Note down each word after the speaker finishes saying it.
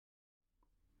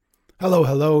Hello,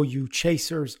 hello, you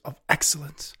chasers of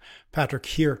excellence. Patrick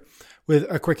here with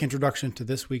a quick introduction to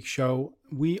this week's show.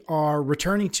 We are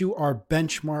returning to our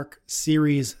benchmark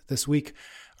series this week.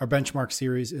 Our benchmark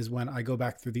series is when I go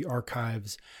back through the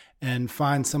archives and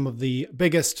find some of the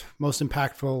biggest, most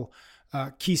impactful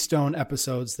keystone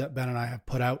episodes that Ben and I have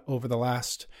put out over the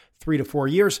last 3 to 4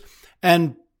 years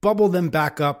and bubble them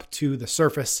back up to the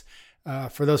surface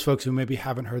for those folks who maybe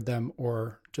haven't heard them,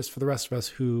 or just for the rest of us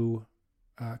who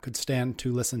could stand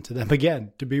to listen to them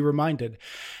again, to be reminded.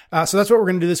 So that's what we're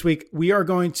going to do this week.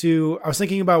 I was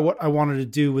thinking about what I wanted to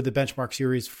do with the benchmark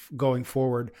series going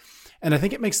forward. And I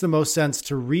think it makes the most sense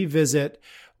to revisit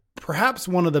perhaps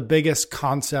one of the biggest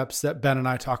concepts that Ben and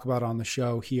I talk about on the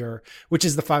show here, which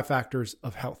is the 5 factors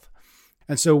of health.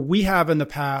 And so we have in the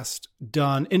past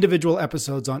done individual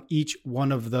episodes on each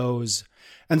one of those.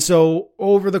 And so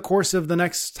over the course of the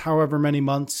next however many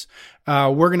months,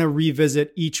 we're going to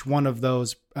revisit each one of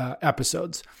those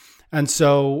episodes. And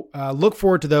so look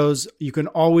forward to those. You can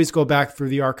always go back through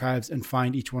the archives and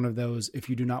find each one of those if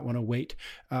you do not want to wait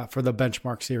for the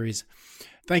benchmark series.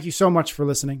 Thank you so much for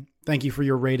listening. Thank you for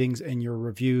your ratings and your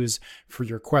reviews, for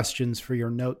your questions, for your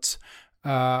notes.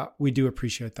 We do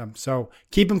appreciate them. So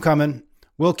keep them coming.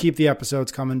 We'll keep the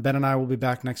episodes coming. Ben and I will be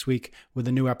back next week with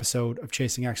a new episode of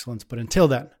Chasing Excellence. But until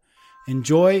then,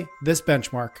 enjoy this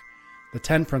benchmark, the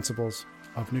 10 principles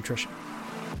of nutrition.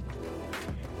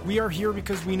 We are here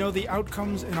because we know the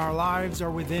outcomes in our lives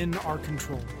are within our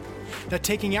control. That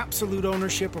taking absolute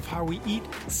ownership of how we eat,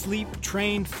 sleep,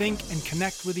 train, think, and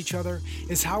connect with each other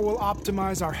is how we'll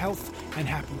optimize our health and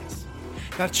happiness.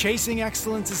 That chasing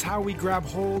excellence is how we grab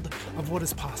hold of what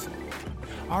is possible.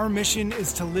 Our mission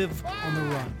is to live on the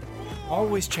run,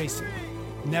 always chasing,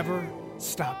 never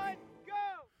stopping.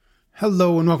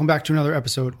 Hello and welcome back to another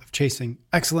episode of Chasing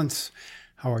Excellence.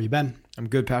 How are you, Ben? I'm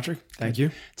good, Patrick. Thank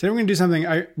you. Today we're going to do something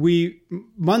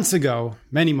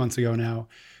many months ago now,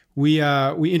 we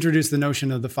introduced the notion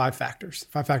of the 5 factors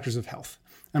of health.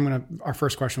 Our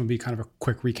first question will be kind of a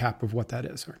quick recap of what that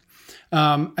is.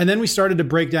 And then we started to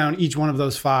break down each one of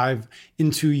those 5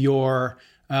 into your,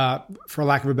 for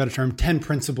lack of a better term, 10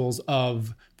 principles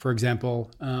of, for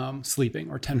example, sleeping,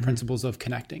 or 10 principles of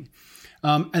connecting.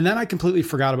 And then I completely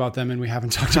forgot about them and we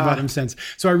haven't talked about them since.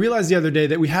 So I realized the other day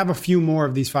that we have a few more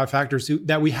of these 5 factors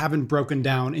that we haven't broken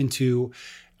down into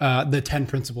the 10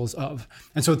 principles of.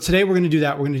 And so today we're going to do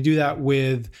that. We're going to do that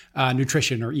with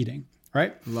nutrition or eating.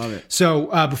 Right? Love it.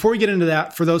 So before we get into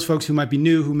that, for those folks who might be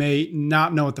new, who may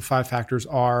not know what the 5 factors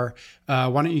are, why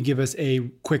don't you give us a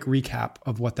quick recap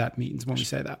of what that means when we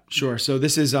say that? Sure. So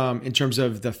this is in terms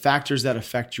of the factors that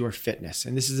affect your fitness.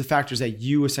 And this is the factors that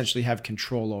you essentially have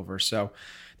control over. So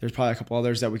there's probably a couple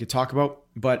others that we could talk about.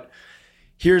 But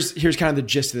here's kind of the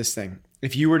gist of this thing.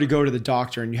 If you were to go to the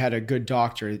doctor and you had a good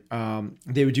doctor,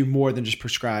 they would do more than just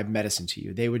prescribe medicine to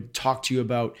you. They would talk to you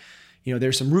about,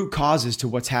 there's some root causes to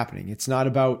what's happening. It's not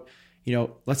about,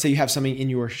 let's say you have something in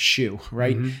your shoe,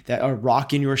 right? Mm-hmm. That a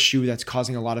rock in your shoe that's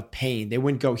causing a lot of pain. They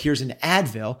wouldn't go, here's an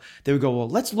Advil. They would go, well,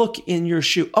 let's look in your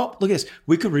shoe. Oh, look at this.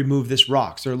 We could remove this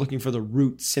rock. So they're looking for the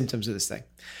root symptoms of this thing.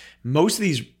 Most of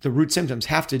the root symptoms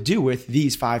have to do with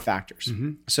these 5 factors.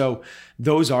 Mm-hmm. So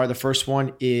the first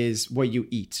one is what you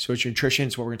eat. So it's your nutrition.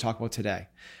 It's what we're going to talk about today.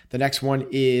 The next one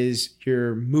is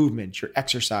your movement, your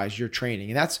exercise, your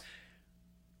training. And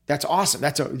that's awesome.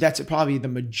 That's probably the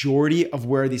majority of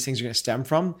where these things are going to stem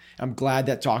from. I'm glad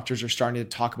that doctors are starting to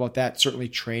talk about that. Certainly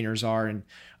trainers are and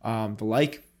the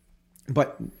like,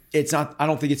 but it's not, I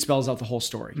don't think it spells out the whole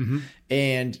story. Mm-hmm.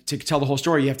 And to tell the whole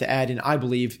story, you have to add in, I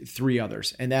believe, 3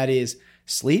 others. And that is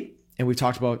sleep. And we've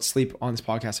talked about sleep on this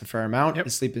podcast a fair amount. Yep.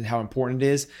 Sleep and how important it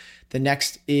is. The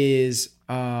next is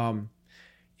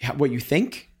what you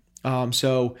think.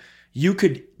 So you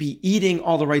could be eating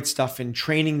all the right stuff and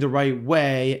training the right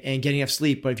way and getting enough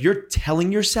sleep. But if you're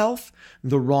telling yourself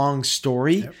the wrong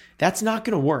story, yep, that's not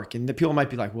going to work. And the people might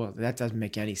be like, well, that doesn't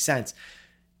make any sense.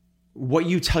 What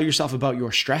you tell yourself about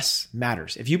your stress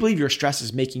matters. If you believe your stress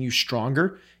is making you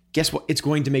stronger, guess what? It's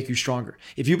going to make you stronger.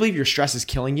 If you believe your stress is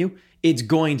killing you, it's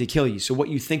going to kill you. So what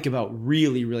you think about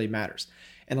really, really matters.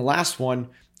 And the last one,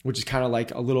 which is kind of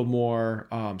like a little more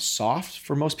soft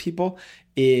for most people,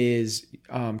 is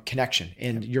connection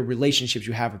and your relationships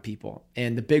you have with people.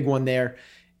 And the big one there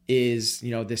is,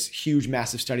 this huge,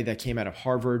 massive study that came out of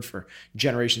Harvard for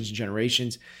generations and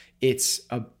generations. It's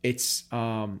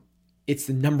the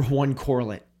number one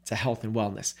correlate to health and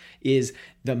wellness is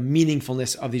the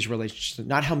meaningfulness of these relationships.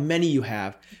 Not how many you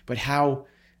have, but how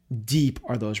deep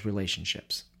are those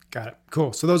relationships. Got it.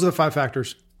 Cool. So those are the 5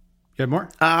 factors. You have more?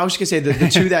 I was just gonna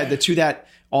say the two that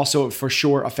also for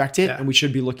sure affect it, yeah, and we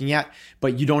should be looking at,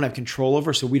 but you don't have control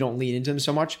over, so we don't lean into them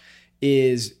so much,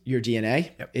 is your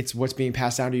DNA. Yep. It's what's being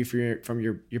passed down to you from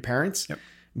your parents. Yep.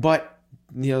 But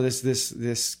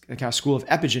this kind of school of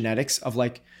epigenetics of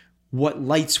like what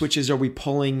light switches are we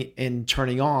pulling and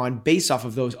turning on based off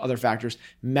of those other factors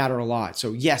matter a lot.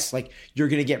 So yes, like you're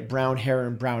going to get brown hair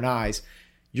and brown eyes.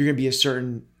 You're going to be a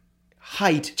certain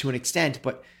height to an extent,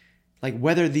 but like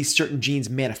whether these certain genes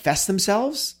manifest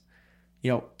themselves,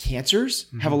 cancers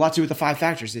have a lot to do with the 5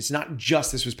 factors. It's not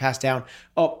just this was passed down.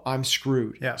 Oh, I'm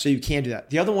screwed. Yeah. So you can do that.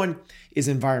 The other one is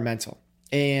environmental.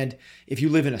 And if you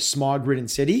live in a smog-ridden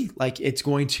city, like you're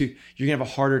going to have a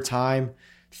harder time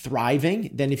thriving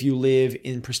than if you live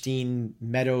in pristine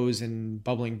meadows and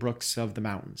bubbling brooks of the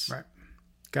mountains. Right.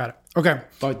 Got it. Okay.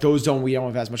 But those we don't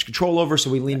have as much control over, so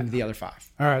we lean into the other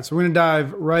 5. All right. So we're going to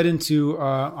dive right into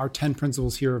our 10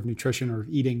 principles here of nutrition or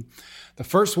eating. The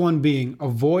first one being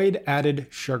avoid added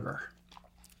sugar.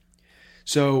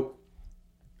 So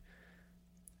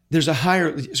so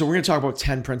we're going to talk about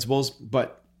 10 principles,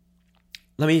 but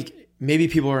maybe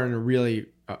people are in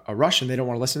a rush and they don't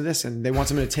want to listen to this and they want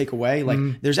something to take away. Like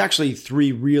there's actually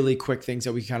 3 really quick things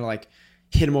that we kind of like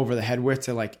hit them over the head with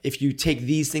to like, if you take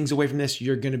these things away from this,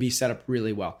 you're going to be set up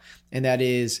really well. And that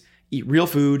is eat real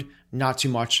food, not too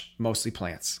much, mostly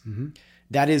plants. Mm-hmm.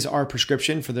 That is our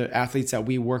prescription for the athletes that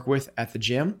we work with at the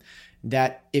gym. There's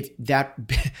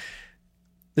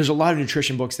a lot of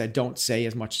nutrition books that don't say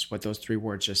as much as what those 3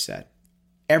 words just said.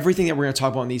 Everything that we're going to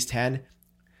talk about in these 10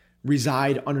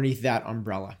 reside underneath that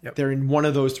umbrella. Yep. They're in one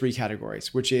of those 3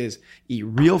 categories, which is eat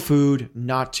real food,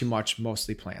 not too much,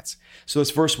 mostly plants. So this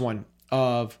first one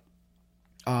of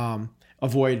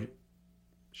avoid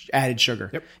added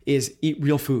sugar is eat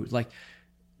real food. Like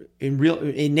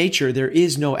in nature, there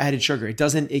is no added sugar. It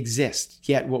doesn't exist.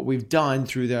 Yet what we've done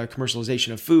through the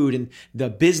commercialization of food and the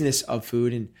business of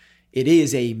food, and it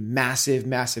is a massive,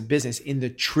 massive business in the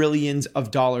trillions of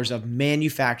dollars of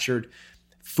manufactured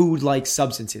food-like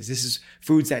substances. This is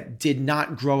foods that did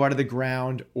not grow out of the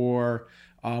ground or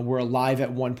were alive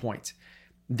at one point.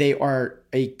 They are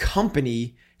a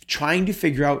company trying to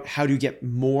figure out how to get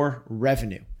more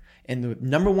revenue. And the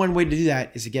number one way to do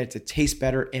that is to get it to taste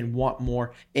better and want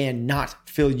more and not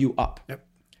fill you up. Yep.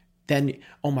 Then,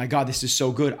 oh my God, this is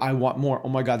so good, I want more. Oh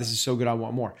my God, this is so good, I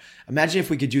want more. Imagine if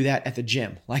we could do that at the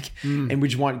gym, and we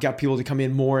just got people to come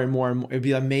in more and more and more. It'd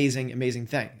be an amazing, amazing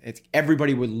thing.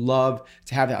 Everybody would love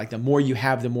to have that. Like the more you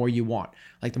have, the more you want.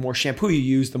 Like the more shampoo you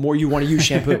use, the more you want to use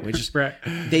shampoo. It's just, right.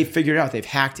 They've figured it out. They've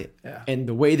hacked it. Yeah. And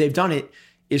the way they've done it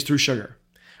is through sugar.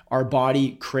 Our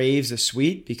body craves a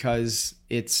sweet because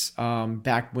it's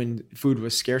back when food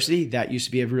was scarcity. That used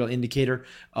to be a real indicator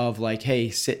of like, hey,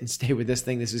 sit and stay with this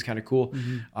thing. This is kind of cool.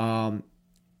 Mm-hmm.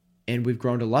 And we've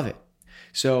grown to love it.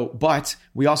 So, but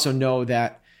we also know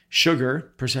that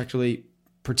sugar, particularly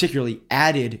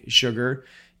added sugar,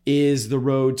 is the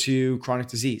road to chronic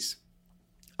disease.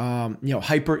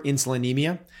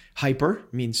 Hyperinsulinemia. Hyper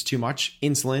means too much.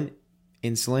 Insulin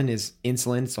is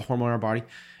insulin. It's a hormone in our body.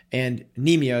 And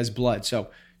anemia is blood. So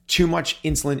too much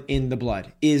insulin in the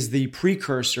blood is the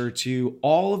precursor to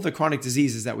all of the chronic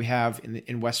diseases that we have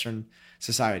in Western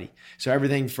society. So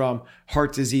everything from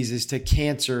heart diseases to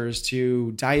cancers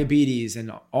to diabetes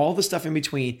and all the stuff in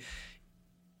between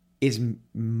is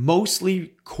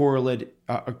mostly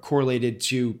correlated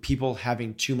to people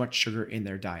having too much sugar in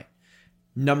their diet.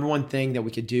 Number one thing that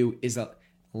we could do is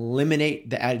eliminate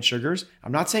the added sugars.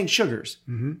 I'm not saying sugars.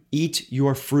 Mm-hmm. Eat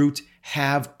your fruit,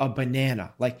 have a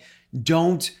banana. Like,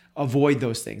 don't avoid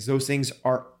those things. Those things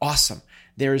are awesome.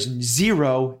 There's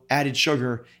 0 added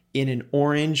sugar in an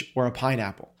orange or a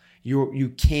pineapple.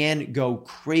 You can go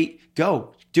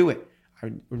do it.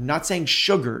 I'm not saying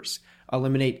sugars.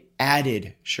 Eliminate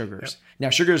added sugars. Yep. Now,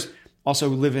 sugars also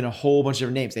live in a whole bunch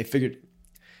of different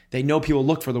names. They know people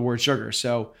look for the word sugar.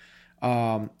 So,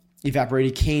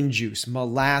 evaporated cane juice,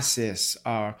 molasses,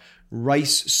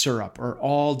 rice syrup are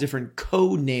all different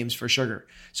code names for sugar.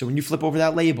 So when you flip over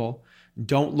that label,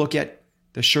 don't look at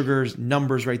the sugar's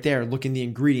numbers right there. Look in the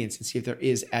ingredients and see if there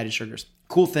is added sugars.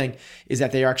 Cool thing is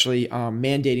that they're actually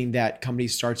mandating that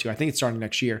companies start to, I think it's starting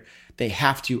next year, they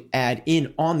have to add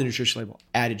in on the nutrition label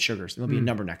added sugars. And there'll be a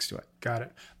number next to it. Got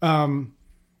it.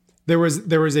 There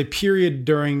was a period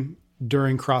during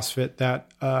CrossFit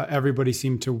that everybody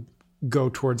seemed to go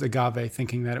towards agave,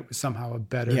 thinking that it was somehow a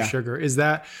better sugar. Is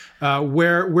that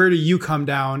where do you come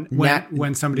down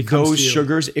when somebody comes to you? Those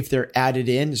sugars, if they're added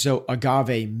in, so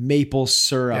agave, maple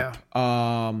syrup,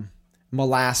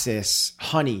 molasses,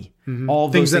 honey, all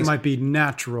those things that might be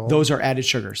natural. Those are added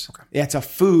sugars. Okay. That's a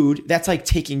food. That's like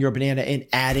taking your banana and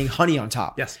adding honey on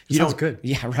top. Yes, sounds good.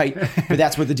 Yeah, right. But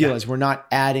that's what the deal is. We're not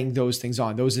adding those things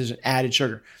on. Those is an added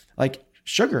sugar. Like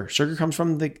sugar. Sugar comes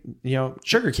from the,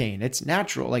 sugar cane. It's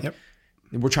natural. Like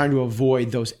we're trying to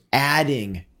avoid those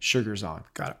adding sugars on.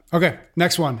 Got it. Okay.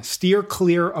 Next one, steer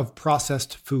clear of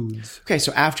processed foods. Okay.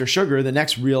 So after sugar, the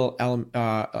next real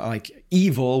like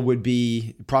evil would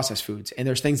be processed foods. And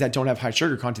there's things that don't have high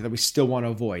sugar content that we still want to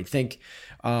avoid. Think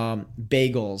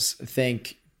bagels,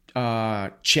 think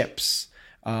chips,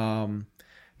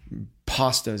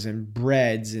 pastas and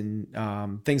breads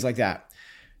and things like that.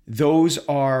 Those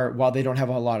are, while they don't have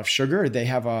a lot of sugar, they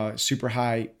have a super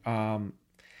high,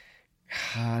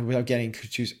 without getting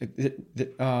confused,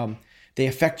 they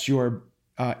affect your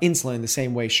insulin the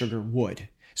same way sugar would.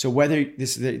 So whether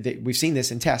we've seen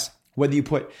this in tests, whether you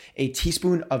put a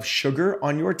teaspoon of sugar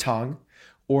on your tongue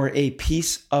or a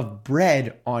piece of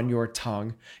bread on your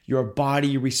tongue, your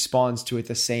body responds to it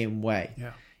the same way.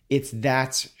 Yeah.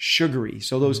 That's sugary.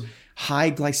 So those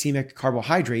high glycemic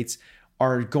carbohydrates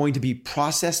are going to be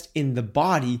processed in the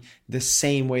body the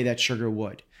same way that sugar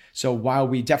would. So while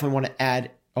we definitely want to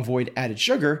avoid added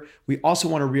sugar, we also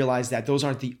want to realize that those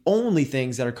aren't the only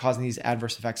things that are causing these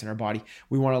adverse effects in our body.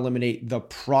 We want to eliminate the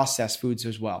processed foods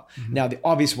as well. Now, the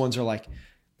obvious ones are like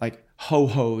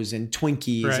Ho-Hos and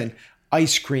Twinkies and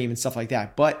ice cream and stuff like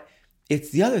that. But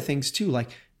it's the other things too, like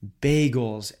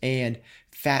bagels and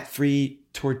fat-free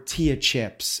tortilla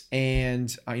chips,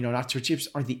 and not tortilla chips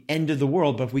aren't the end of the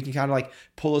world, but if we can kind of like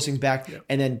pull those things back,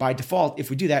 and then by default, if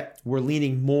we do that, we're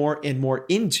leaning more and more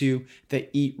into the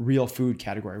eat real food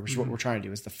category, which is what we're trying to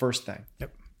do. Is the first thing.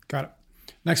 Yep, got it.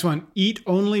 Next one: eat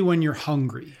only when you're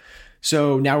hungry.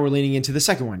 So now we're leaning into the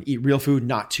second one: eat real food,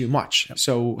 not too much. Yep.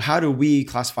 So how do we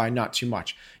classify not too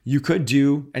much? You could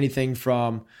do anything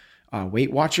from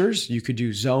Weight Watchers, you could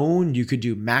do Zone, you could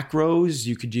do macros,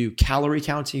 you could do calorie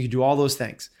counting, you could do all those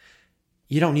things.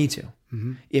 You don't need to.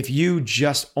 If you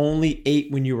just only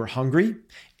ate when you were hungry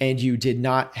and you did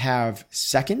not have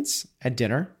seconds at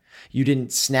dinner, you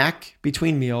didn't snack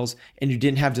between meals, and you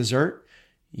didn't have dessert,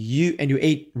 you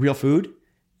ate real food,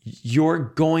 you're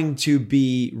going to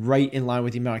be right in line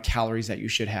with the amount of calories that you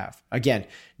should have. Again,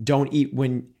 don't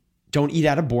eat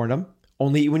out of boredom,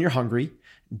 only eat when you're hungry.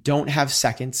 Don't have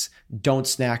seconds, don't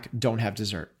snack, don't have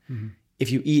dessert.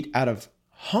 If you eat out of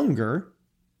hunger,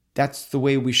 that's the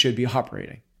way we should be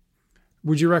operating.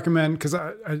 Would you recommend, because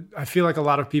I feel like a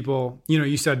lot of people,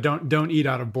 you said don't eat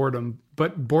out of boredom,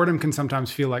 but boredom can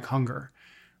sometimes feel like hunger,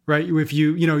 right? If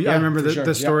I remember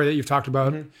the story that you've talked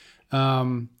about. I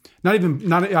don't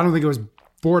think it was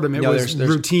boredom. It was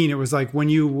routine. It was like when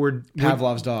you would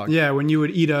Pavlov's dog. Yeah. When you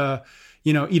would eat a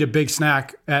big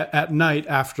snack at night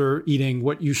after eating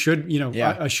what you should,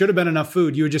 should have been enough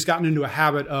food. You had just gotten into a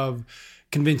habit of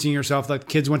convincing yourself that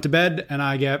kids went to bed, and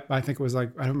I think it was like,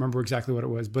 I don't remember exactly what it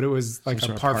was, but it was like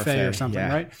a parfait or something,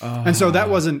 right? And so that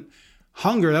wasn't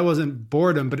hunger, that wasn't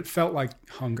boredom, but it felt like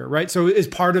hunger, right? So is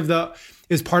part of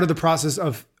the process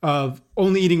of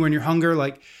only eating when you're hungry,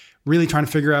 like really trying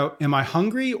to figure out, am I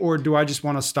hungry, or do I just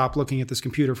want to stop looking at this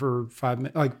computer for 5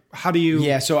 minutes? Like, how do you?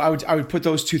 Yeah. So I would put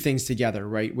those two things together,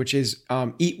 right? Which is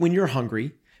eat when you're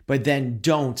hungry, but then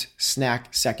don't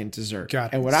snack second dessert. Got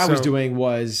it. And what I was doing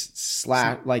was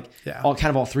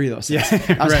all three of those things.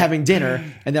 Yeah. I was having dinner,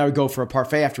 and then I would go for a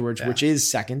parfait afterwards, which is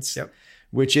seconds. Yep.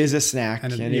 Which is a snack,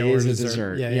 and it is a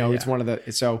dessert. It's one of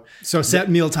the so set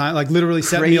meal time, like literally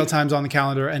set meal times on the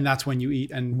calendar, and that's when you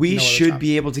eat. And we should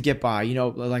be able to get by.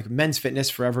 Like Men's Fitness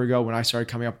forever ago, when I started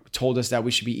coming up, told us that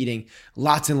we should be eating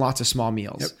lots and lots of small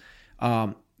meals.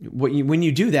 Yep. When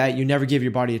you do that, you never give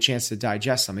your body a chance to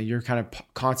digest something. You're kind of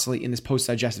constantly in this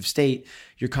post-digestive state.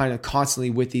 You're kind of constantly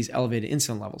with these elevated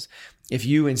insulin levels. If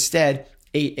you instead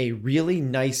ate a really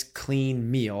nice, clean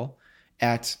meal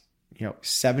at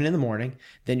 7 a.m,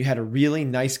 then you had a really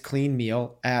nice, clean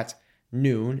meal at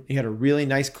noon, you had a really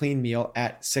nice, clean meal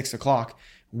at 6 o'clock,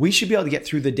 we should be able to get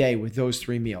through the day with those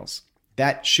 3 meals.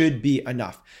 That should be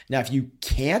enough. Now, if you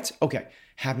can't,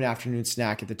 have an afternoon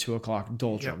snack at the 2 o'clock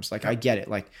doldrums. I get it.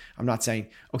 Like, I'm not saying,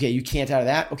 you can't out of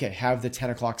that. Have the 10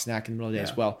 o'clock snack in the middle of the day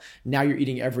as well. Now you're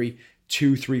eating every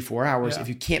 2, 3, 4 hours. If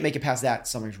you can't make it past that,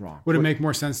 something's wrong. Would it make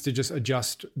more sense to just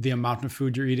adjust the amount of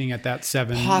food you're eating at that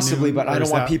 7? Possibly, noon, but I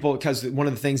don't want people, because one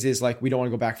of the things is like, we don't want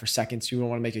to go back for seconds. You don't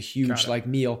want to make a huge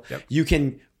meal. Yep. You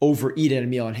can overeat at a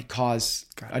meal and cause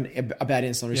a bad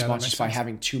insulin response just by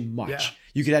having too much. Yeah.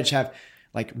 You could actually have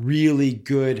like really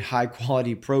good high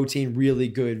quality protein, really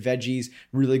good veggies,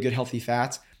 really good healthy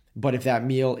fats. But if that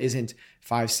meal isn't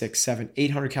 500, 600, 700,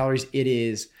 800 calories, it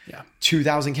is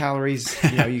 2,000 calories.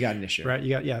 You got an issue. Right.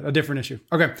 You got a different issue.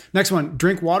 Okay. Next one: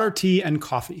 drink water, tea, and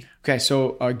coffee. Okay.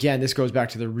 So again, this goes back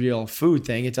to the real food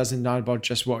thing. It doesn't not about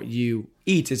just what you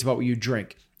eat; it's about what you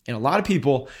drink. And a lot of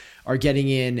people are getting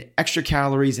in extra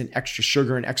calories and extra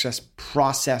sugar and excess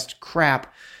processed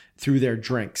crap through their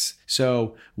drinks.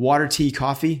 So water, tea,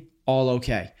 coffee, all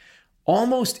okay.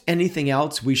 Almost anything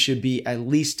else we should be at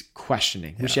least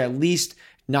questioning. We should at least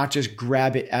not just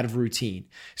grab it out of routine.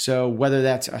 So whether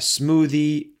that's a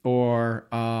smoothie or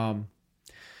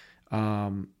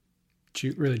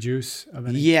really juice of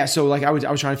any. Yeah, so like I was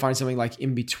trying to find something like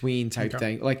in between type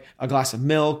thing, like a glass of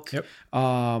milk,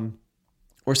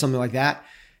 or something like that.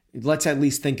 Let's at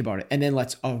least think about it, and then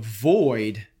let's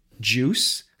avoid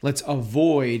juice. Let's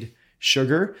avoid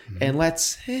sugar, and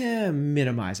let's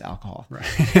minimize alcohol. Right.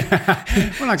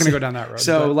 We're not going to go down that road.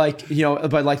 So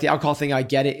but like the alcohol thing, I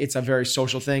get it. It's a very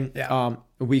social thing. Yeah.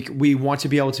 We want to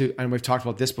be able to, and we've talked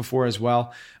about this before as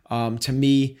well. To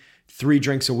me, 3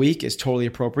 drinks a week is totally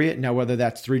appropriate. Now, whether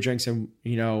that's 3 drinks in,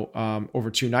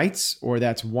 over 2 nights, or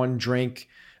that's 1 drink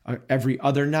every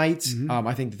other night,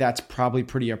 I think that's probably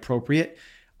pretty appropriate.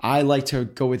 I like to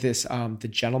go with this, the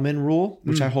gentleman rule,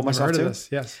 which I hold myself to.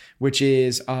 Yes. Which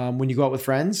is when you go out with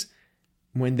friends,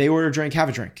 when they order a drink, have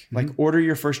a drink. Like order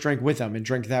your first drink with them and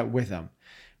drink that with them.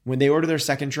 When they order their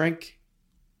second drink,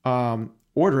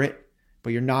 order it,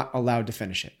 but you're not allowed to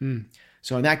finish it.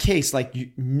 So in that case, like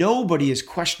nobody is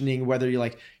questioning whether you're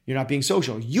not being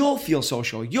social. You'll feel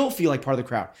social. You'll feel like part of the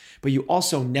crowd, but you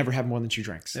also never have more than 2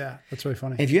 drinks. Yeah, that's really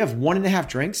funny. If you have 1.5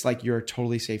 drinks, like you're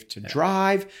totally safe to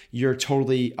drive. You're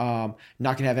totally not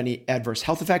going to have any adverse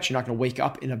health effects. You're not going to wake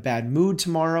up in a bad mood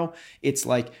tomorrow. It's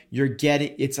like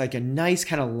it's like a nice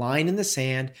kind of line in the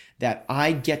sand that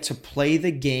I get to play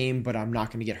the game, but I'm not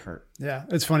going to get hurt. Yeah,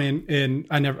 it's funny.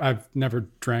 I've never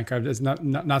drank. It's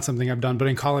not something I've done. But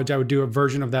in college, I would do a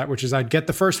version of that, which is I'd get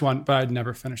the first one, but I'd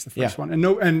never finish the first one.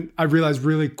 And I realized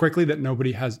really quickly that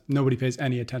nobody pays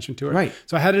any attention to it. Right.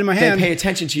 So I had it in my hand. They pay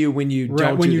attention to you when you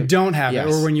don't have it,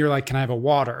 or when you're like, "Can I have a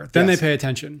water?" Then they pay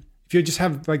attention. If you just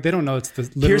have they don't know it's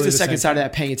Here's the second side of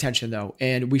that paying attention though,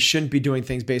 and we shouldn't be doing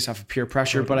things based off of peer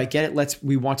pressure. But I get it.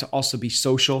 We want to also be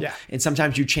social, and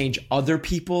sometimes you change other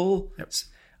people.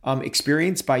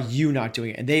 Experience by you not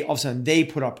doing it, and they all of a sudden they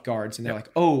put up guards, and they're like,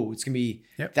 "Oh, it's gonna be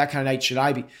that kind of night. Should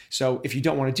I be?" So if you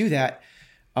don't want to do that,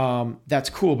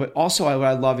 that's cool. But also, what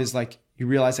I love is like you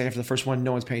realize like after the first one,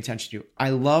 no one's paying attention to you.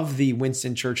 I love the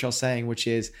Winston Churchill saying, which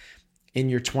is, in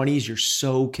your 20s, you're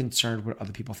so concerned what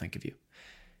other people think of you.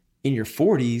 In your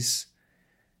 40s,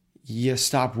 you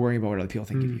stop worrying about what other people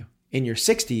think of you. In your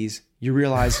 60s, you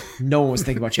realize no one was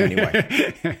thinking about you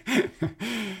anyway.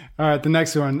 All right, the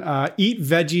next one, eat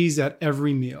veggies at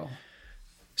every meal.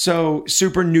 So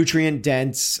super nutrient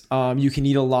dense. You can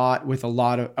eat a lot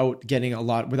getting a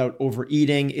lot without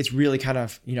overeating. It's really kind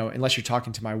of, unless you're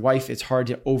talking to my wife, it's hard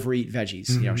to overeat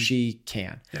veggies. She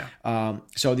can. Yeah.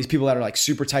 So these people that are like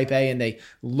super type A and they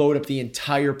load up the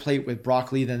entire plate with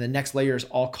broccoli, then the next layer is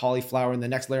all cauliflower, and the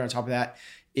next layer on top of that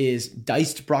is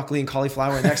diced broccoli and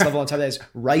cauliflower. And the next level on top of that is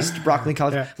riced broccoli and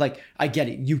cauliflower. Yeah. Like, I get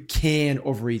it. You can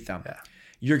overeat them. Yeah.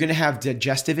 You're going to have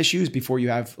digestive issues before you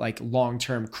have like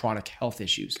long-term chronic health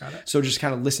issues. So just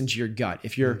kind of listen to your gut.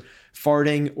 If you're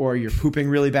farting or you're pooping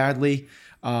really badly,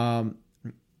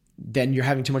 then you're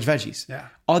having too much veggies. Yeah.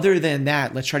 Other than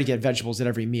that, let's try to get vegetables at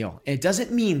every meal. And it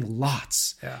doesn't mean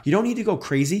lots. Yeah. You don't need to go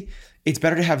crazy. It's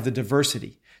better to have the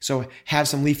diversity. So have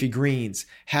some leafy greens,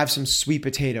 have some sweet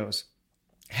potatoes,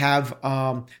 have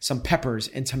some peppers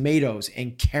and tomatoes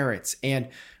and carrots, and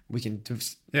we can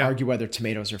argue whether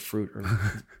tomatoes are fruit or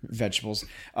vegetables.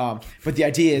 But the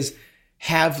idea is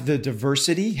have the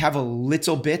diversity, have a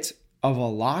little bit of a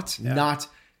lot, not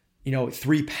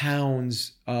 3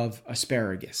 pounds of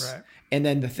asparagus. Right. And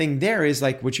then the thing there is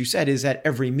like what you said is at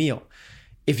every meal.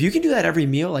 If you can do that every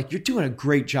meal, like you're doing a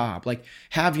great job. Like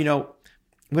have,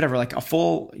 like a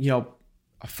full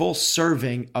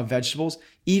serving of vegetables,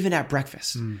 even at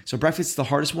breakfast. So breakfast is the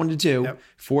hardest one to do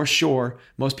for sure.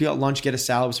 Most people at lunch get a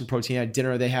salad with some protein. At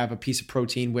dinner, they have a piece of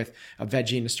protein with a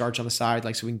veggie and a starch on the side,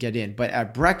 like so we can get in. But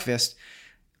at breakfast,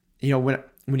 when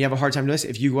you have a hard time doing this,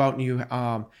 if you go out and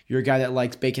you're a guy that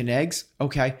likes bacon and eggs,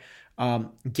 okay,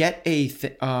 get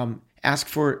ask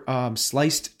for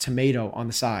sliced tomato on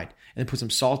the side, and then put some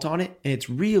salt on it, and it's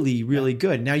really, really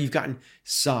good. Now you've gotten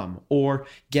some, or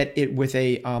get it with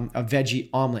a veggie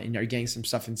omelet, and you're getting some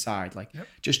stuff inside. Like,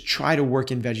 just try to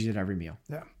work in veggies at every meal.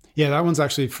 Yeah, that one's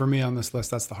actually for me on this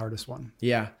list. That's the hardest one.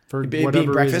 Yeah, for being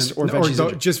breakfast reason, or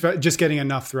veggies, just getting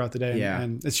enough throughout the day.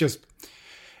 And it's just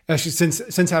actually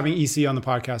since having EC on the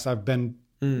podcast, I've been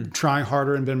trying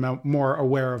harder and been more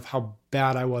aware of how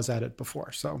bad I was at it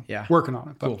before. So working on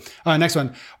it. But, cool. Next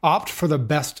one, opt for the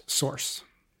best source.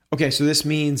 Okay, so this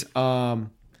means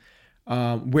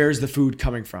where's the food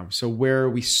coming from? So where are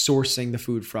we sourcing the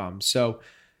food from? So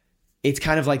it's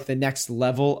kind of like the next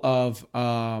level of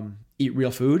eat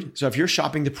real food. So if you're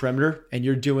shopping the perimeter and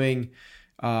you're doing,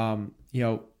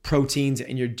 proteins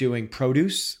and you're doing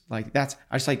produce, like I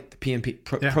just like the PNP,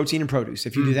 protein and produce.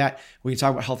 If you do that, we can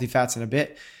talk about healthy fats in a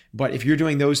bit. But if you're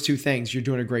doing those two things, you're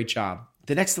doing a great job.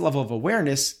 The next level of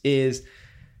awareness is,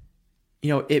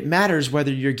 it matters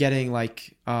whether you're getting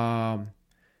like,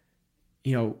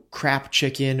 crap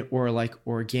chicken or like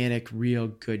organic, real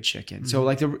good chicken. So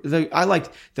like I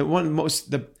like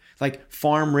the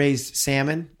farm raised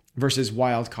salmon versus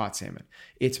wild caught salmon.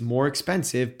 It's more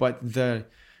expensive, but the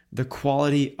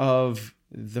quality of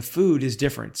the food is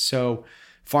different. So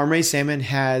farm raised salmon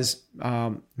has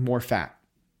more fat.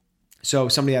 So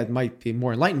somebody that might be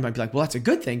more enlightened might be like, well, that's a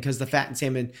good thing because the fat in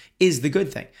salmon is the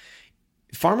good thing.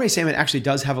 Farm-raised salmon actually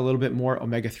does have a little bit more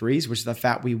omega-3s, which is the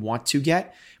fat we want to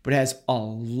get, but it has a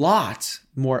lot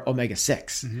more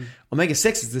omega-6. Mm-hmm.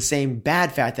 Omega-6 is the same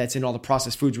bad fat that's in all the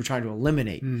processed foods we're trying to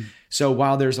eliminate. So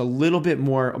while there's a little bit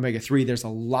more omega-3, there's a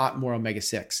lot more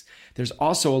omega-6. There's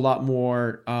also a lot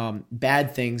more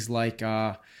bad things like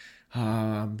the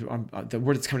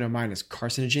word that's coming to mind is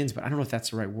carcinogens, but I don't know if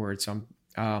that's the right word. So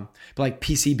but like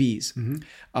PCBs.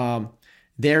 Mm-hmm.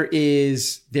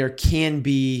 There can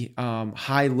be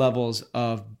high levels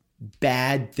of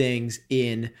bad things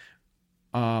in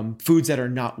foods that are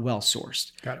not well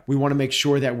sourced. Got it. We want to make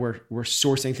sure that we're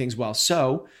sourcing things well.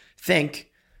 So think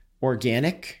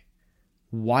organic,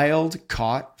 wild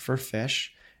caught for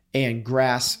fish, and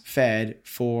grass-fed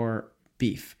for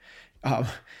beef.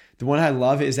 The one I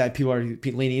love is that people are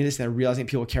leaning into this and they're realizing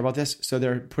people care about this. So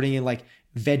they're putting in like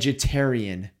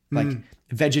vegetarian fed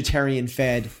vegetarian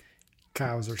fed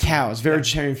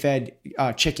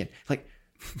chicken.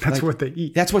 That's what they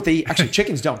eat. That's what they eat. Actually,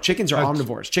 chickens don't. Chickens are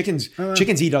omnivores. Chickens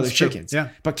eat other chickens. Yeah.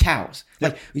 But cows,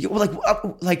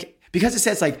 because it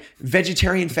says like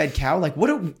vegetarian fed cow, like what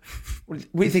do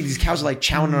you think these cows are like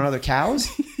chowing on other cows?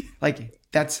 Like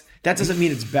that doesn't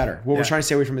mean it's better. What we're trying to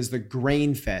stay away from is the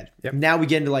grain fed. Yep. Now we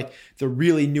get into like the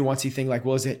really nuancy thing, like,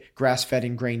 well, is it grass fed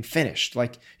and grain finished?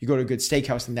 Like you go to a good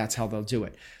steakhouse and that's how they'll do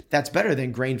it. That's better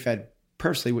than grain fed.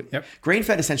 Personally, grain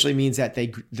fed essentially means that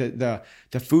the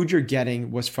food you're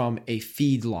getting was from a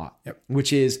feed lot,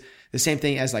 which is the same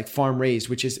thing as like farm raised,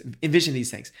 which is envision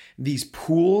these things, these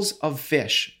pools of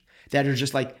fish that are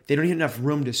just like, they don't even have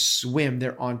room to swim.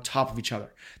 They're on top of each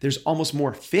other. There's almost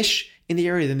more fish in the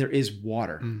area than there is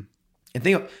water. And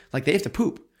think of, like they have to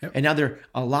poop. And now they're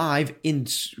alive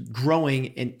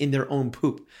growing and in their own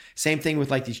poop. Same thing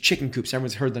with like these chicken coops.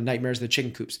 Everyone's heard the nightmares of the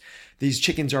chicken coops. These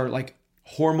chickens are like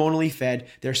hormonally fed.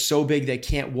 They're so big they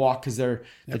can't walk because the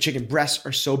chicken breasts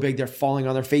are so big they're falling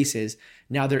on their faces.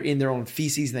 Now they're in their own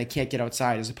feces and they can't get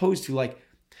outside, as opposed to like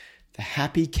the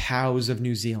happy cows of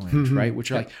New Zealand, right?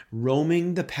 Which are like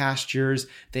roaming the pastures.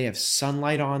 They have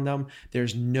sunlight on them.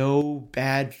 There's no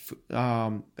bad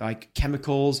like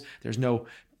chemicals. There's no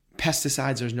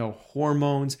pesticides. There's no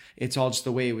hormones. It's all just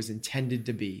the way it was intended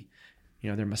to be.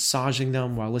 They're massaging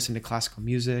them while listening to classical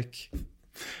music.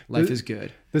 Life is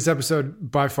good. This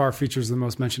episode by far features the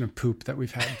most mention of poop that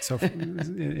we've had so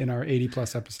in our 80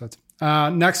 plus episodes.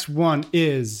 Next one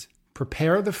is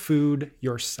prepare the food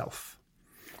yourself.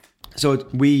 So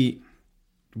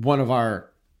one of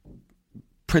our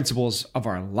principles of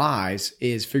our lives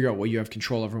is figure out what you have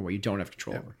control over and what you don't have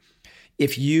control over.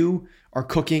 If you are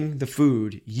cooking the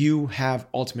food, you have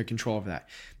ultimate control over that.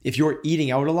 If you're eating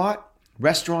out a lot,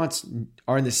 restaurants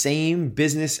are in the same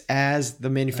business as the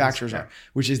manufacturers are,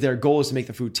 which is their goal is to make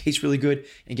the food taste really good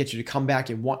and get you to come back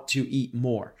and want to eat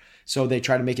more. So they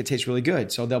try to make it taste really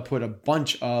good. So they'll put a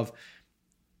bunch of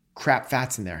crap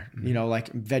fats in there,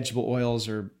 like vegetable oils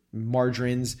or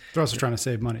margarines. They're also trying to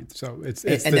save money. So it's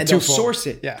and then they'll source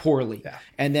it poorly. Yeah.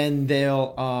 And then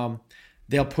they'll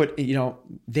put,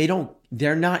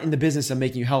 they're not in the business of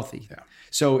making you healthy. Yeah.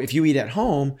 So if you eat at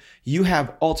home, you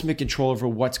have ultimate control over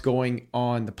what's going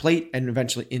on the plate and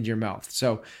eventually into your mouth.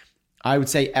 So I would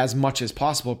say as much as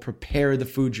possible, prepare the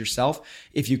food yourself.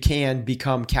 If you can,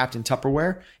 become Captain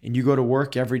Tupperware and you go to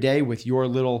work every day with your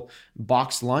little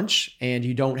boxed lunch and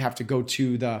you don't have to go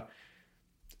to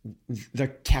the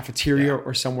cafeteria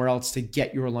or somewhere else to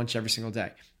get your lunch every single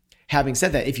day. Having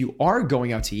said that, if you are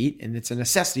going out to eat, and it's a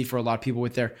necessity for a lot of people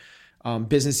with their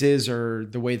businesses or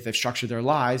the way that they've structured their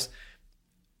lives,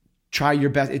 try your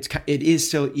best. It is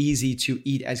still easy to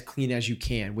eat as clean as you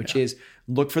can, which is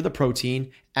look for the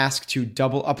protein, ask to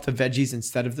double up the veggies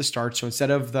instead of the starch. So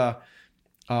instead of the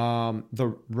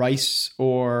rice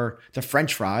or the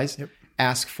French fries,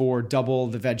 ask for double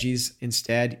the veggies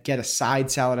instead. Get a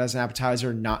side salad as an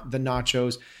appetizer, not the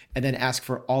nachos, and then ask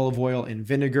for olive oil and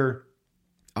vinegar.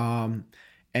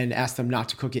 and ask them not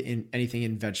to cook it in anything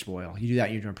in vegetable oil. You do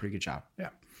that, you're doing a pretty good job. Yeah.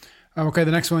 Okay.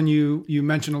 The next one you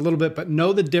mentioned a little bit, but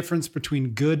know the difference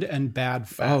between good and bad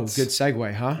fats. Oh, good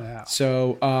segue, huh? Yeah.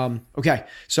 So, okay.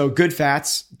 So good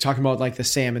fats, talking about like the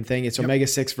salmon thing, it's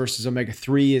omega-6 versus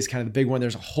omega-3 is kind of the big one.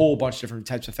 There's a whole bunch of different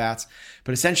types of fats,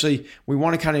 but essentially we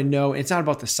want to kind of know, it's not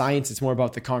about the science, it's more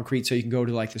about the concrete. So you can go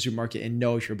to like the supermarket and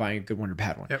know if you're buying a good one or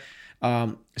bad one.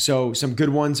 Yep. So some good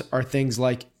ones are things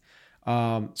like,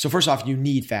 so first off, you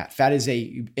need fat. Fat is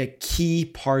a key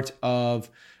part of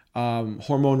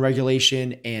hormone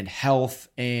regulation and health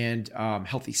and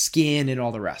healthy skin and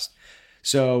all the rest.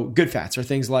 So good fats are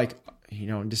things like,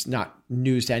 just not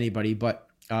news to anybody, but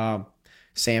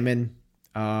salmon,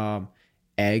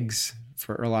 eggs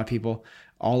for a lot of people,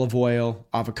 olive oil,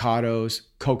 avocados,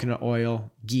 coconut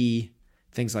oil, ghee,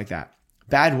 things like that.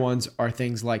 Bad ones are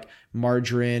things like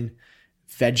margarine,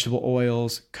 vegetable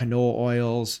oils, canola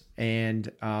oils,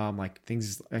 and like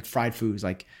things like fried foods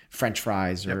like French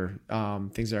fries or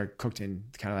things that are cooked in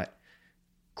kind of that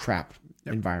crap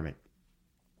environment.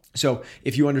 So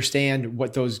if you understand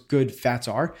what those good fats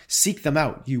are, seek them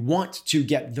out. You want to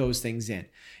get those things in.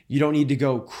 You don't need to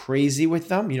go crazy with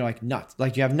them, like nuts,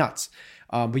 like you have nuts.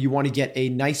 But you want to get a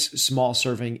nice small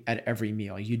serving at every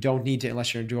meal. You don't need to,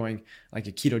 unless you're doing like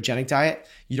a ketogenic diet,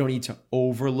 you don't need to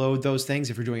overload those things.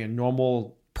 If you're doing a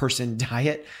normal person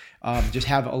diet, just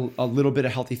have a little bit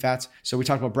of healthy fats. So we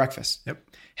talked about breakfast. Yep.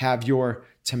 Have your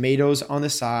tomatoes on the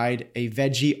side, a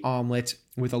veggie omelet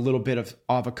with a little bit of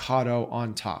avocado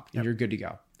on top, and you're good to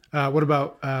go. What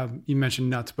about, you mentioned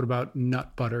nuts, what about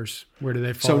nut butters? Where do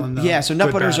they fall in the so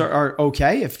nut butters are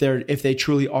okay if they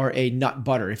truly are a nut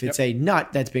butter. If it's a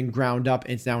nut that's been ground up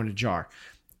and it's now in a jar.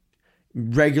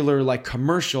 Regular like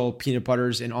commercial peanut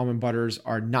butters and almond butters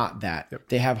are not that. Yep.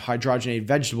 They have hydrogenated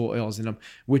vegetable oils in them,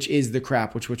 which is the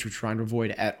crap which we're trying to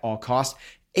avoid at all costs.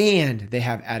 And they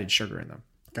have added sugar in them.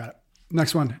 Got it.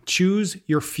 Next one, choose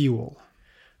your fuel.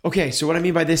 Okay, so what I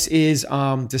mean by this is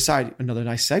decide, another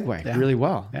nice segue, really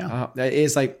well. Yeah.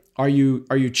 Is like, are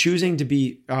you choosing to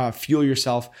be fuel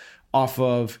yourself off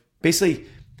of, basically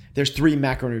there's 3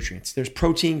 macronutrients. There's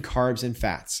protein, carbs, and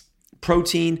fats.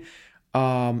 Protein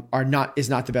is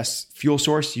not the best fuel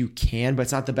source. You can, but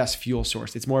it's not the best fuel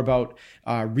source. It's more about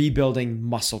rebuilding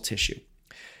muscle tissue.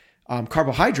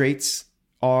 Carbohydrates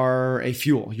are a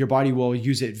fuel. Your body will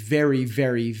use it very,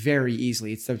 very, very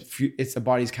easily. It's the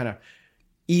body's kind of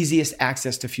easiest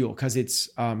access to fuel because it's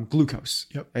glucose.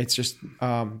 Yep. It's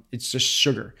just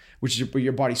sugar, which is what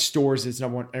your body stores its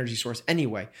number one energy source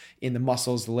anyway in the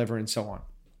muscles, the liver, and so on.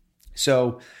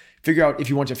 So figure out if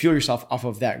you want to fuel yourself off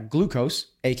of that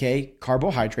glucose, aka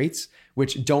carbohydrates,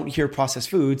 which don't hear processed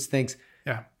foods, things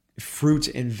fruit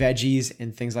and veggies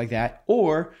and things like that,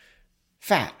 or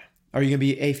fat. Are you going to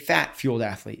be a fat fueled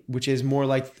athlete, which is more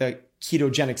like the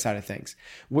ketogenic side of things?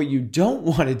 What you don't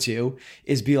want to do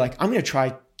is be like, I'm going to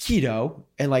try keto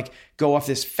and like go off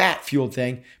this fat fueled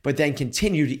thing, but then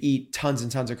continue to eat tons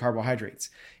and tons of carbohydrates.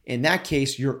 In that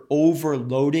case, you're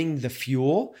overloading the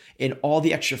fuel and all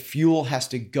the extra fuel has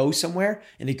to go somewhere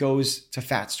and it goes to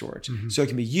fat storage. Mm-hmm. So it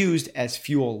can be used as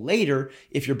fuel later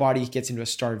if your body gets into a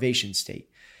starvation state.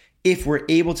 If we're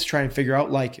able to try and figure out,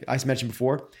 like I mentioned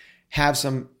before, have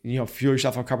some, fuel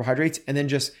yourself on carbohydrates and then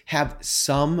just have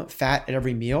some fat at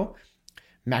every meal,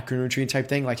 macronutrient type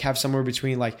thing, like have somewhere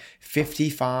between like 50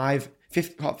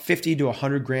 to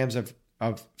 100 grams of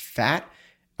fat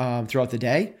throughout the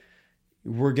day,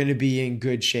 we're going to be in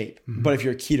good shape. Mm-hmm. But if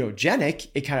you're ketogenic,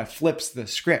 it kind of flips the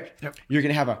script. Yep. You're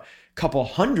going to have a couple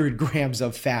 100 grams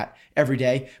of fat every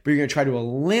day, but you're going to try to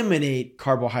eliminate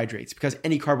carbohydrates because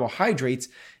any carbohydrates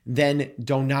then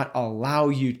do not allow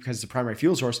you, because it's the primary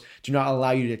fuel source, do not allow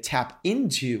you to tap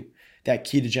into that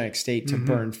ketogenic state to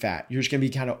burn fat. You're just going to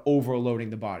be kind of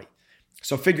overloading the body.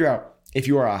 So figure out if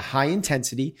you are a high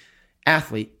intensity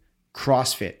athlete,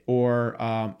 CrossFit, or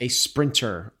a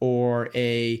sprinter, or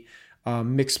a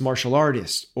mixed martial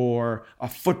artist, or a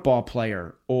football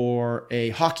player, or a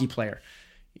hockey player,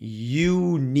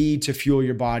 you need to fuel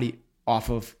your body off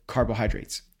of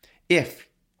carbohydrates. If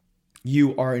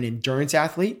you are an endurance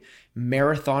athlete,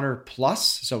 marathoner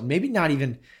plus, so maybe not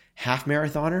even half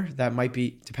marathoner, that might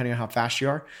be depending on how fast you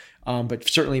are, but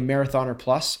certainly marathoner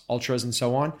plus, ultras and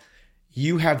so on,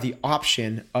 you have the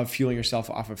option of fueling yourself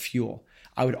off of fuel.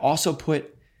 I would also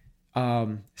put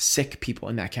sick people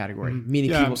in that category,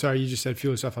 meaning people. I'm sorry, you just said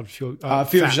fuel yourself off of fuel.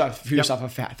 Fuel yourself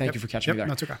off fat. Thank you for catching me there.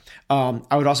 That's okay.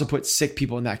 I would also put sick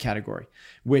people in that category,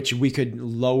 which we could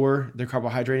lower their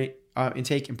carbohydrate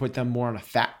intake and put them more on a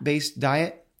fat-based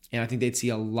diet, and I think they'd see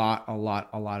a lot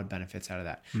of benefits out of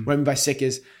that. What I mean by sick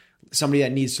is somebody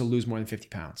that needs to lose more than 50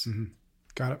 pounds.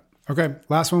 Got it. Okay,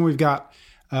 last one we've got.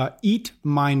 Eat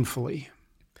mindfully.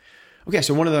 Okay,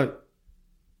 so one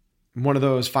of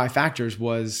those 5 factors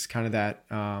was kind of that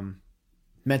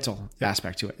mental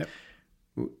aspect to it. Yep.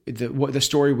 The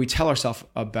story we tell ourselves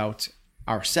about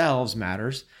ourselves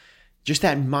matters. Just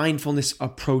that mindfulness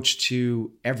approach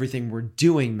to everything we're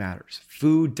doing matters.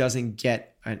 Food doesn't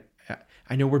get,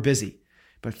 I know we're busy,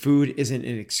 but food isn't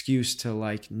an excuse to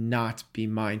like not be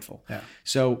mindful. Yeah.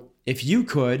 So if you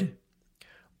could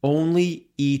only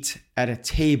eat at a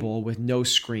table with no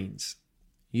screens,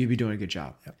 you'd be doing a good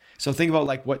job. Yep. So think about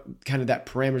like what kind of that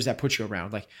parameters that put you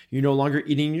around. Like you're no longer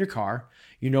eating in your car.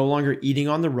 You're no longer eating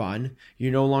on the run.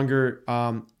 You're no longer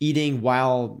eating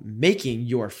while making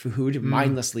your food,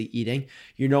 mindlessly eating.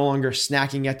 You're no longer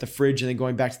snacking at the fridge and then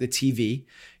going back to the TV.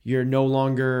 You're no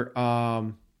longer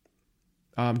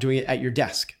doing it at your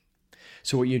desk.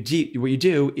 So what you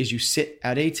do is you sit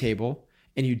at a table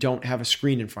and you don't have a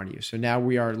screen in front of you. So now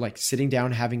we are like sitting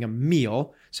down having a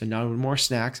meal. So no more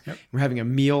snacks. Yep. We're having a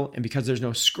meal, and because there's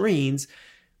no screens,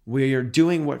 we are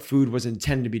doing what food was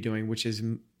intended to be doing, which is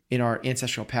in our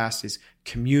ancestral past is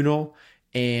communal,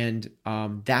 and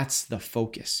that's the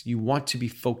focus. You want to be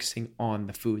focusing on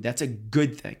the food. That's a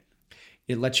good thing.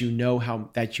 It lets you know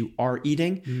that you are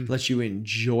eating. It lets you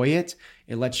enjoy it.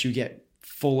 It lets you get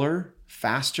fuller,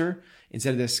 faster.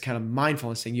 Instead of this kind of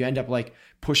mindfulness thing, you end up like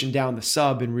pushing down the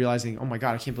sub and realizing, oh my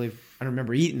God, I can't believe I don't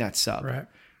remember eating that sub. Right.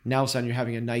 Now all of a sudden you're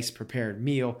having a nice prepared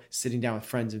meal, sitting down with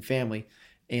friends and family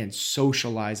and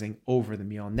socializing over the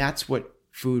meal. And that's what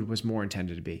food was more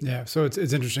intended to be. Yeah. So it's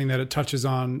interesting that it touches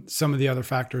on some of the other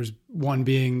factors, one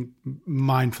being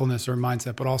mindfulness or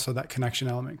mindset, but also that connection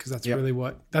element, because that's really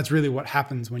what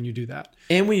happens when you do that.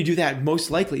 And when you do that,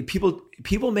 most likely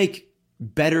people make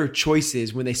better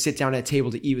choices when they sit down at a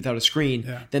table to eat without a screen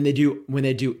than they do when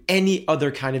they do any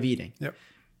other kind of eating. Yep.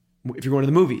 If you're going to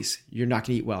the movies, you're not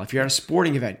going to eat well. If you're at a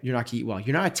sporting event, you're not going to eat well.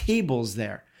 You're not at tables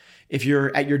there. If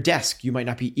you're at your desk, you might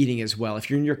not be eating as well. If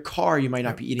you're in your car, you might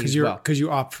not be eating as well. Because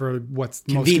you opt for what's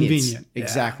most convenient.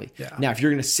 Exactly. Yeah. Now, if you're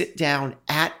going to sit down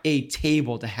at a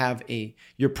table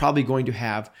you're probably going to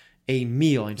have a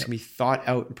meal, and it's going to be thought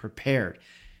out and prepared.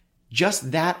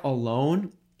 Just that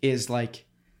alone is like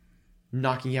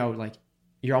knocking out, like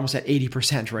you're almost at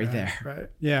 80% right there. Right.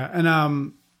 Yeah.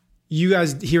 And you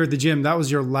guys here at the gym, that was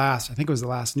your last, I think it was the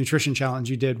last nutrition challenge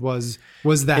you did was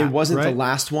that. It wasn't right? the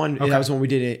last one. Okay. That was when we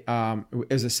did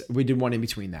it. We did one in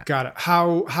between that. Got it.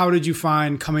 How did you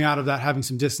find coming out of that, having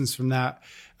some distance from that?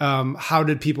 How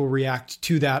did people react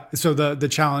to that? So the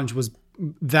challenge was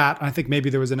that. I think maybe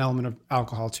there was an element of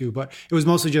alcohol too, but it was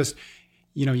mostly just,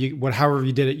 however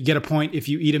you did it, you get a point if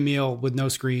you eat a meal with no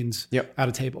screens at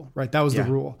a table, right? That was the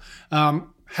rule.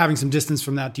 Having some distance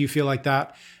from that, do you feel like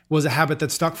that was a habit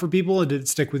that stuck for people, or did it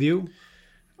stick with you?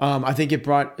 I think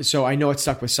so I know it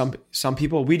stuck with some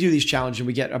people. We do these challenges and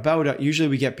we get usually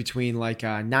we get between like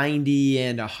 90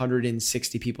 and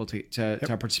 160 people to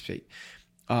participate.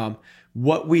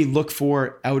 What we look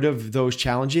for out of those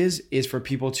challenges is for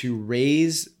people to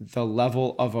raise the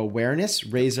level of awareness,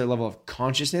 raise their level of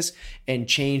consciousness, and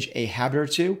change a habit or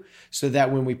two, so that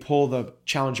when we pull the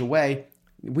challenge away,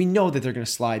 we know that they're going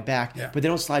to slide back, but they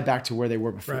don't slide back to where they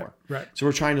were before. Right. So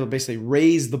we're trying to basically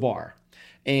raise the bar.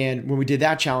 And when we did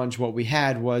that challenge, what we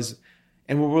had was,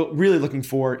 and what we're really looking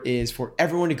for is for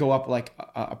everyone to go up like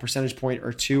a percentage point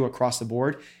or two across the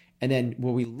board. And then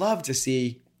what we love to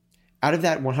see out of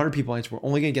that 100 people, we're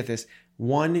only going to get this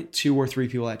 1, 2, or 3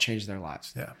 people that change their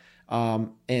lives. Yeah.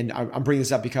 And I'm bringing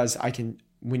this up because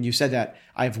when you said that,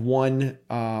 I have one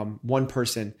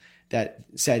person that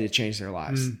said it changed their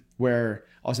lives, where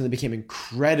all of a sudden they became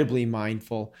incredibly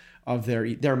mindful of they're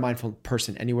a mindful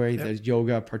person anyway. The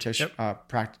yoga practitioner.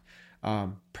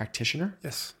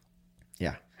 Yes.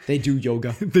 Yeah. They do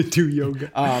yoga. They do yoga.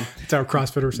 That's how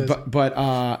CrossFitter says.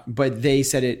 But they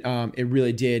said it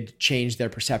really did change their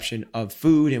perception of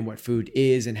food and what food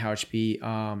is and how it should be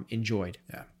enjoyed.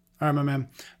 Yeah. All right, my man.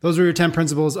 Those are your 10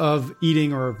 principles of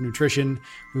eating or of nutrition.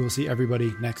 We will see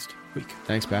everybody next week.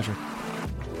 Thanks, Patrick.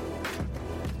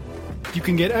 You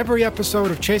can get every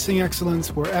episode of Chasing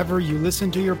Excellence wherever you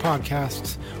listen to your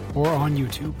podcasts or on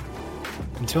YouTube.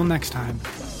 Until next time,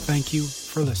 thank you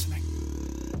for listening.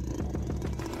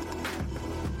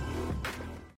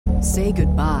 Say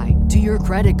goodbye to your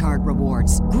credit card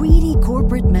rewards. Greedy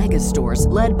corporate mega stores,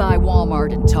 led by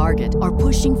Walmart and Target, are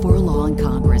pushing for a law in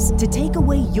Congress to take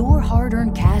away your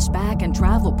hard-earned cash back and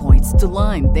travel points to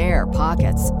line their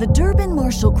pockets. The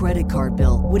Durbin-Marshall credit card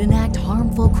bill would enact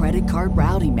harmful credit card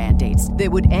routing mandates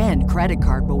that would end credit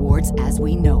card rewards as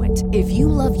we know it. If you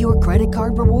love your credit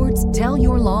card rewards, tell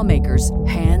your lawmakers,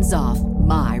 hands off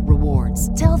my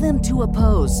rewards. Tell them to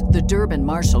oppose the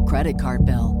Durbin-Marshall credit card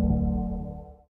bill.